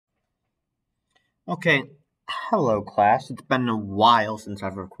Okay, hello class. It's been a while since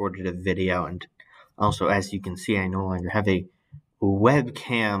I've recorded a video, and also, as you can see, I no longer have a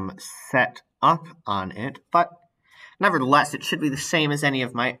webcam set up on it, but nevertheless, it should be the same as any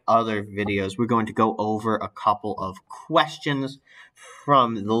of my other videos. We're going to go over a couple of questions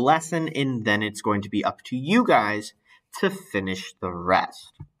from the lesson, and then it's going to be up to you guys to finish the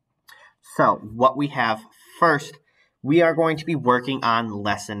rest. So, what we have first, we are going to be working on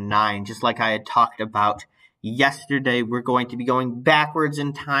lesson 9. Just like I had talked about yesterday, we're going to be going backwards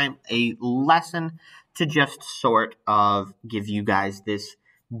in time, a lesson to just sort of give you guys this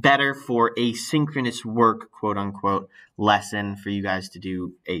better for asynchronous work, quote unquote, lesson for you guys to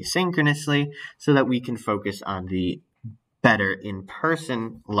do asynchronously so that we can focus on the better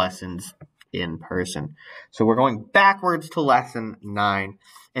in-person lessons in person. So we're going backwards to lesson 9.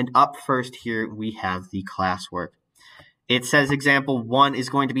 And up first here, we have the classwork. It says example 1 is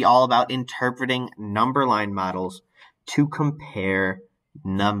going to be all about interpreting number line models to compare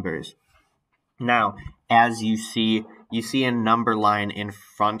numbers. Now, as you see a number line in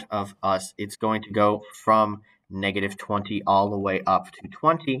front of us. It's going to go from negative 20 all the way up to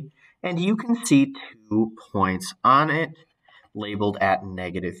 20. And you can see 2 points on it labeled at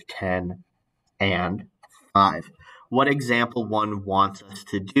negative 10 and 5. What example 1 wants us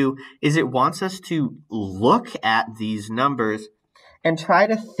to do is it wants us to look at these numbers and try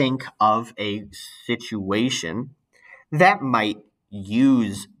to think of a situation that might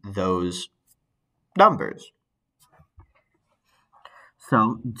use those numbers.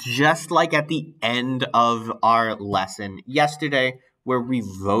 So just like at the end of our lesson yesterday, where we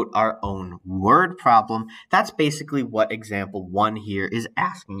wrote our own word problem, that's basically what example 1 here is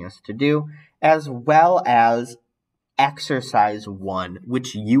asking us to do, as well as exercise 1,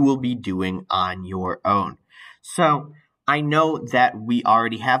 which you will be doing on your own. So I know that we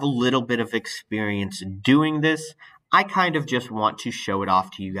already have a little bit of experience doing this. I kind of just want to show it off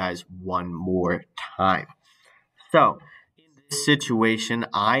to you guys one more time. So in this situation,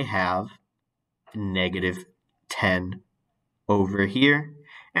 I have negative 10 over here,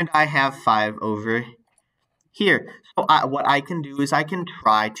 and I have 5 over here. So what I can do is I can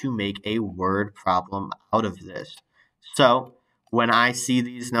try to make a word problem out of this. So when I see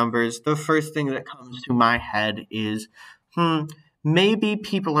these numbers, the first thing that comes to my head is, maybe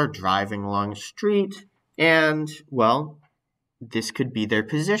people are driving along a street and, well, this could be their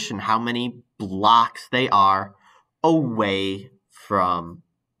position, how many blocks they are away from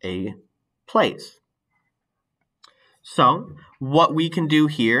a place. So what we can do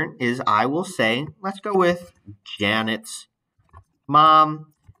here is I will say, let's go with Janet's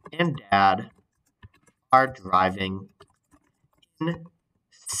mom and dad are driving in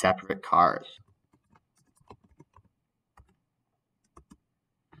separate cars.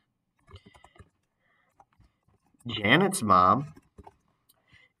 Janet's mom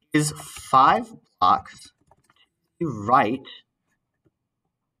is 5 blocks to the right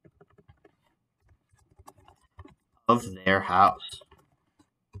of their house.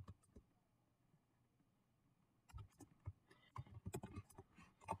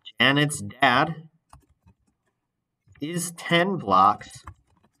 Janet's dad is 10 blocks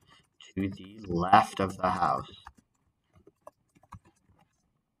to the left of the house.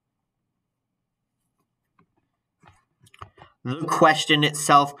 The question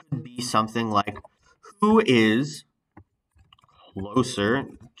itself could be something like, who is closer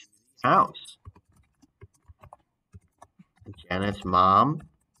to the house? Janet's mom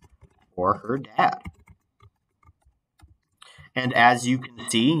or her dad? And as you can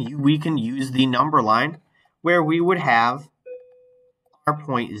see, we can use the number line where we would have our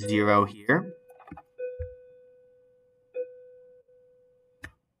point 0 here.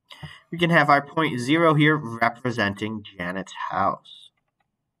 We can have our point 0 here representing Janet's house.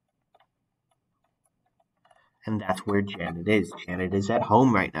 And that's where Janet is. Janet is at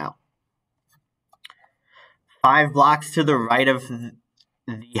home right now. 5 blocks to the right of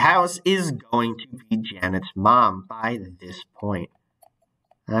the house is going to be Janet's mom by this point.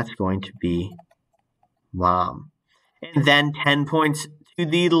 That's going to be mom. And then 10 points to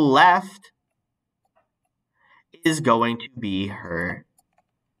the left is going to be her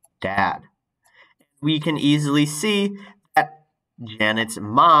dad. We can easily see that Janet's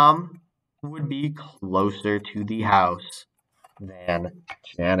mom would be closer to the house than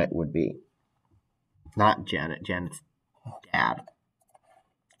Janet would be. Not Janet, Janet's dad.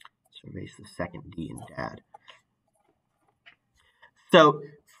 So erase the second D in dad. So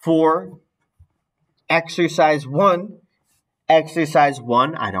for exercise 1,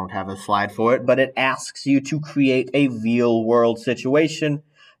 I don't have a slide for it, but it asks you to create a real world situation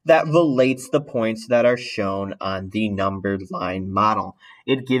that relates the points that are shown on the numbered line model.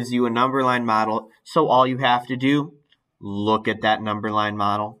 It gives you a number line model, so all you have to do, look at that number line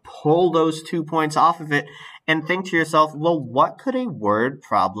model, pull those 2 points off of it, and think to yourself, well, what could a word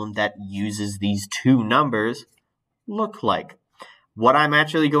problem that uses these 2 numbers look like? What I'm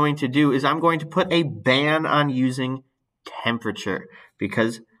actually going to do is I'm going to put a ban on using temperature,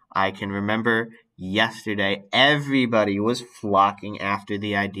 because I can remember yesterday everybody was flocking after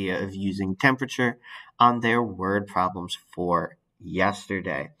the idea of using temperature on their word problems for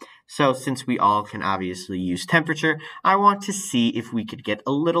yesterday. So since we all can obviously use temperature, I want to see if we could get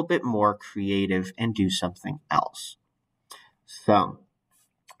a little bit more creative and do something else. So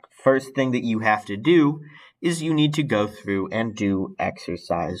first thing that you have to do is you need to go through and do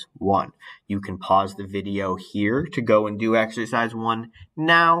exercise 1. You can pause the video here to go and do exercise 1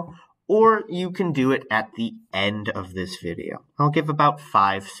 now, or you can do it at the end of this video. I'll give about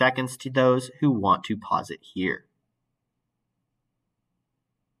 5 seconds to those who want to pause it here.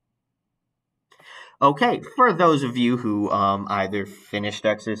 Okay, for those of you who either finished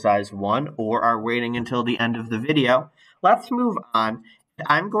exercise 1 or are waiting until the end of the video, let's move on.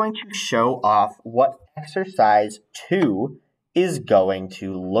 I'm going to show off what exercise 2 is going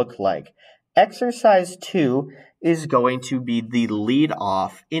to look like. Exercise 2 is going to be the lead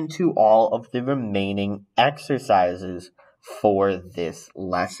off into all of the remaining exercises for this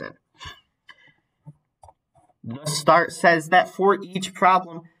lesson. The start says that for each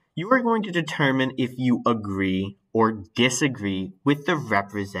problem, you are going to determine if you agree or disagree with the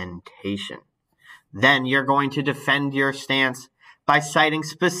representation. Then you're going to defend your stance by citing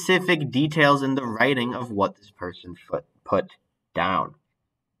specific details in the writing of what this person put down.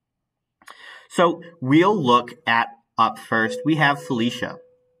 So we'll look at, up first, we have Felicia.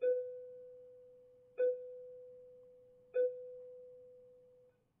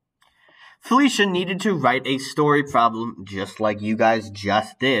 Felicia needed to write a story problem, just like you guys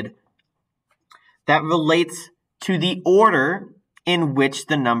just did, that relates to the order in which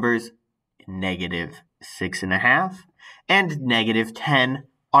the numbers -6.5 and -10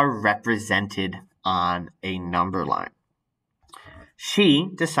 are represented on a number line. She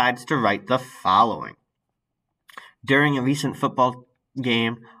decides to write the following. During a recent football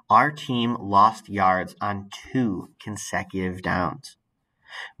game, our team lost yards on 2 consecutive downs.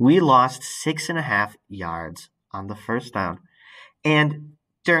 We lost 6.5 yards on the first down, and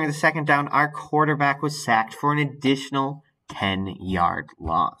during the second down, our quarterback was sacked for an additional 10-yard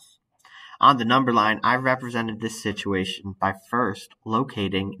loss. On the number line, I represented this situation by first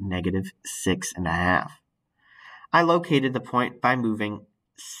locating -6.5. I located the point by moving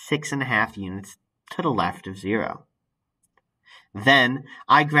 6.5 units to the left of 0. Then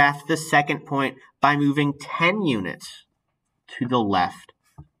I graphed the second point by moving 10 units to the left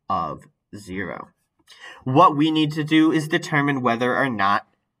of 0. What we need to do is determine whether or not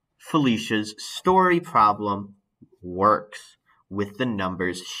Felicia's story problem works with the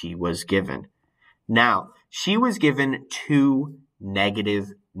numbers she was given. Now, she was given 2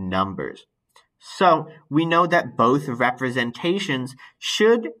 negative numbers. So we know that both representations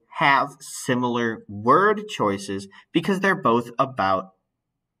should have similar word choices because they're both about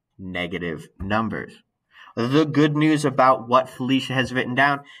negative numbers. The good news about what Felicia has written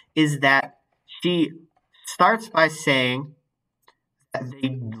down is that she starts by saying that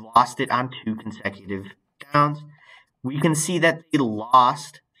they lost it on 2 consecutive downs. We can see that they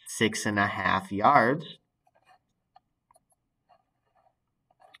lost 6.5 yards.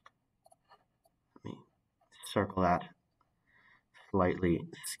 Let me circle that slightly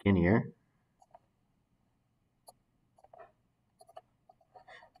skinnier.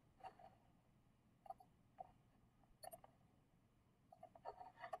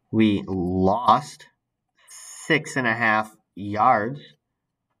 We lost 6.5 yards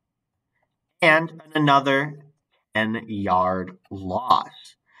and another 10-yard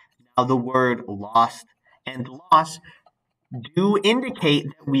loss. Now, the word lost and loss do indicate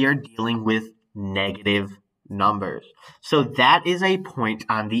that we are dealing with negative numbers. So that is a point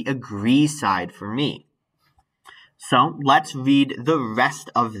on the agree side for me. So let's read the rest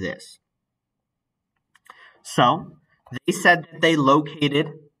of this. So they said that they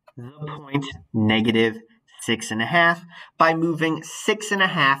located the point -6.5 by moving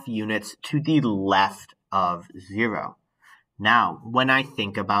 6.5 units to the left of 0. Now, when I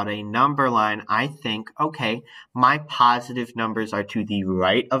think about a number line, I think, okay, my positive numbers are to the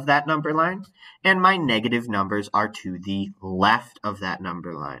right of that number line, and my negative numbers are to the left of that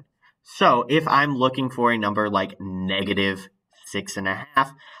number line. So if I'm looking for a number like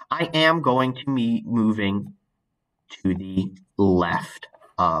 -6.5, I am going to be moving to the left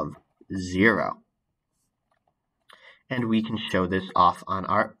of 0. And we can show this off on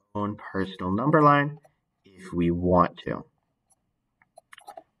our own personal number line if we want to.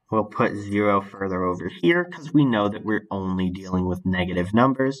 We'll put 0 further over here because we know that we're only dealing with negative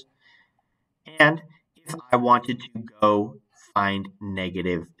numbers. And if I wanted to go find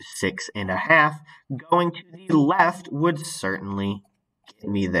negative 6.5, going to the left would certainly get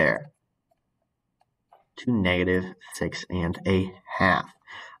me there to negative 6.5.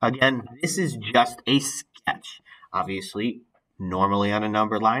 Again, this is just a sketch. Obviously, normally on a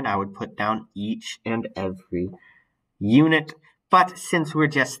number line, I would put down each and every unit, but since we're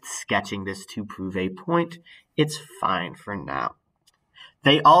just sketching this to prove a point, it's fine for now.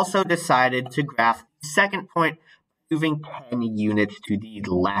 They also decided to graph the second point, moving 10 units to the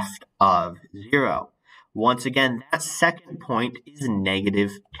left of 0. Once again, that second point is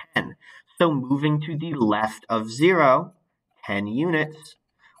negative 10. So moving to the left of 0, 10 units,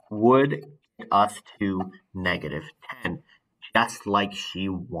 would get us to negative 10, just like she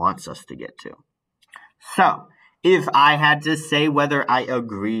wants us to get to. So, if I had to say whether I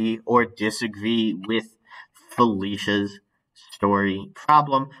agree or disagree with Felicia's story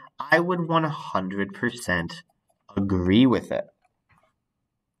problem, I would 100% agree with it.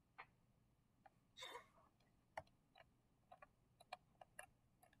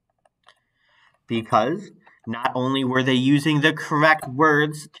 Because not only were they using the correct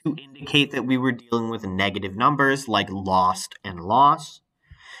words to indicate that we were dealing with negative numbers like lost and loss,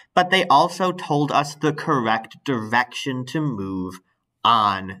 but they also told us the correct direction to move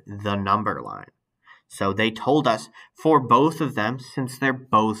on the number line. So they told us for both of them, since they're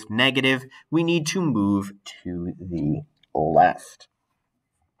both negative, we need to move to the left.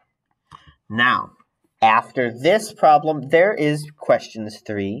 Now, after this problem, there is questions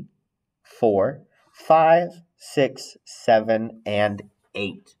 3, 4, 5, 6, 7, and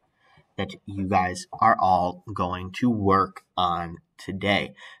 8 that you guys are all going to work on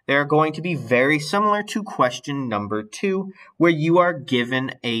today. They're going to be very similar to question number 2, where you are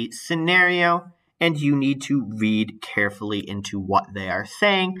given a scenario and you need to read carefully into what they are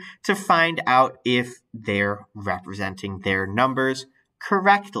saying to find out if they're representing their numbers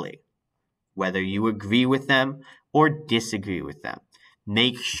correctly, whether you agree with them or disagree with them.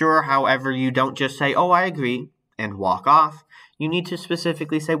 Make sure, however, you don't just say, oh, I agree, and walk off. You need to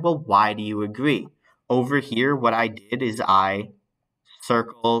specifically say, well, why do you agree? Over here, what I did is I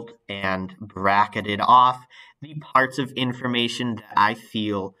circled and bracketed off the parts of information that I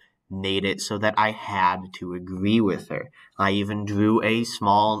feel made it so that I had to agree with her. I even drew a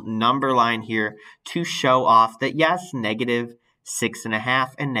small number line here to show off that, yes, negative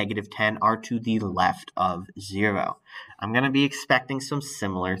 6.5 and negative 10 are to the left of 0. I'm going to be expecting some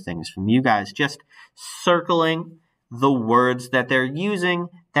similar things from you guys, just circling the words that they're using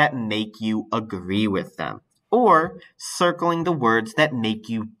that make you agree with them, or circling the words that make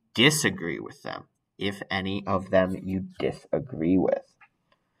you disagree with them, if any of them you disagree with.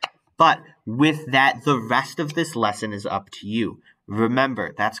 But with that, the rest of this lesson is up to you.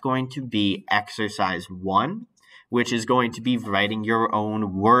 Remember, that's going to be exercise 1, which is going to be writing your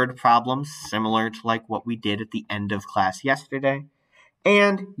own word problems, similar to like what we did at the end of class yesterday.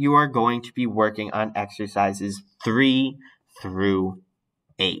 And you are going to be working on exercises 3 through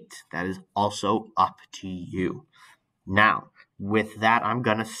 8. That is also up to you. Now, with that, I'm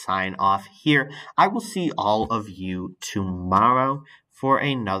going to sign off here. I will see all of you tomorrow for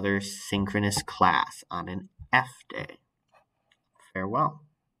another synchronous class on an F day. Farewell.